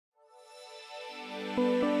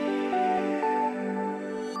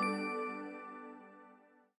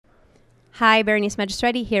Hi, Berenice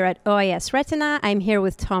Magistrati here at OIS Retina. I'm here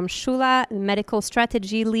with Tom Ciulla, Medical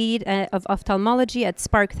Strategy Lead of Ophthalmology at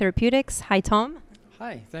Spark Therapeutics. Hi, Tom.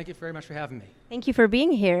 Hi, thank you very much for having me. Thank you for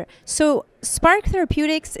being here. So Spark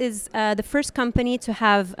Therapeutics is the first company to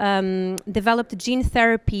have developed gene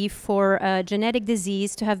therapy for a genetic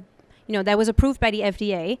disease to have, that was approved by the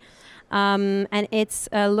FDA. And it's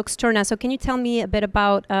Luxturna. So can you tell me a bit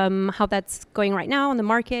about how that's going right now on the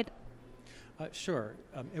market? Sure.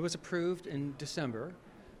 It was approved in December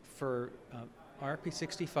for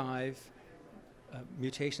RP65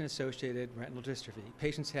 mutation-associated retinal dystrophy.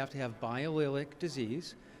 Patients have to have biallelic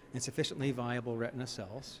disease and sufficiently viable retina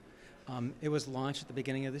cells. It was launched at the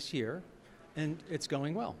beginning of this year, and it's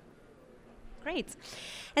going well. Great.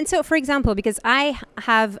 And so, for example, because I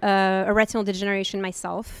have a retinal degeneration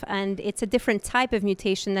myself, and it's a different type of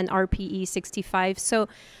mutation than RPE65. So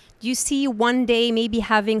do you see one day maybe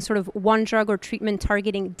having sort of one drug or treatment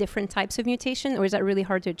targeting different types of mutation, or is that really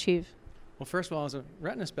hard to achieve? Well, first of all, as a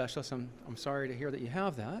retina specialist, I'm sorry to hear that you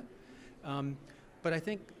have that. But I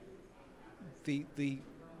think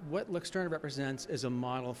what Luxturna represents is a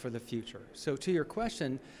model for the future. So to your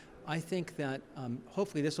question, I think that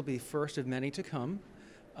hopefully this will be the first of many to come.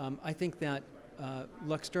 I think that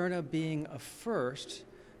Luxturna being a first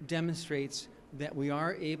demonstrates that we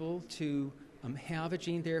are able to have a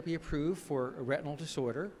gene therapy approved for a retinal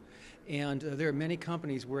disorder, and there are many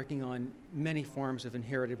companies working on many forms of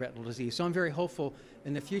inherited retinal disease. So I'm very hopeful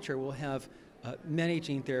in the future we'll have many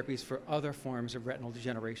gene therapies for other forms of retinal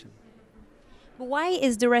degeneration. Why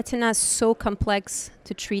is the retina so complex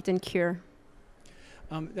to treat and cure?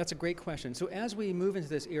 That's a great question. So as we move into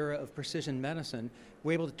this era of precision medicine,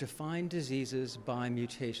 we're able to define diseases by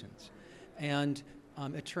mutations. And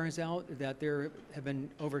it turns out that there have been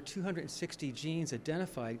over 260 genes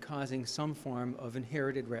identified causing some form of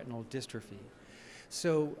inherited retinal dystrophy.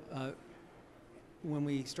 So when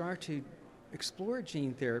we start to explore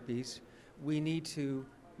gene therapies, we need to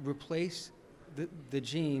replace the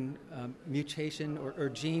gene mutation or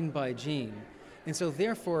gene by gene. And so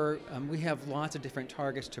therefore, we have lots of different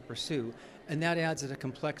targets to pursue, and that adds to the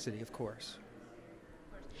complexity, of course.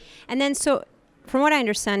 And then so, from what I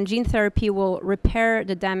understand, gene therapy will repair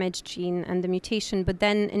the damaged gene and the mutation, but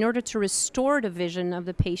then in order to restore the vision of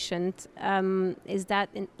the patient, is that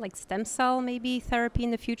like stem cell maybe therapy in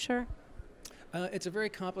the future? It's a very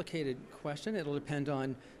complicated question. It'll depend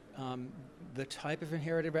on the type of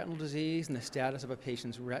inherited retinal disease and the status of a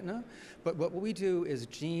patient's retina. But what we do is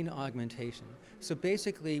gene augmentation. So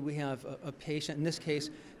basically we have a patient, in this case,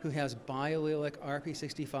 who has biallelic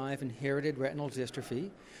RP65 inherited retinal dystrophy.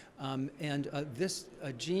 This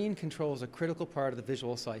gene controls a critical part of the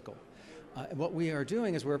visual cycle. What we are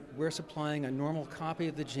doing is we're supplying a normal copy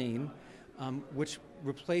of the gene, which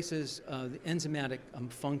replaces the enzymatic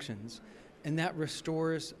functions, and that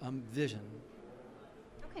restores vision.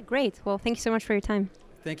 Okay, great. Well, thank you so much for your time.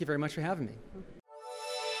 Thank you very much for having me.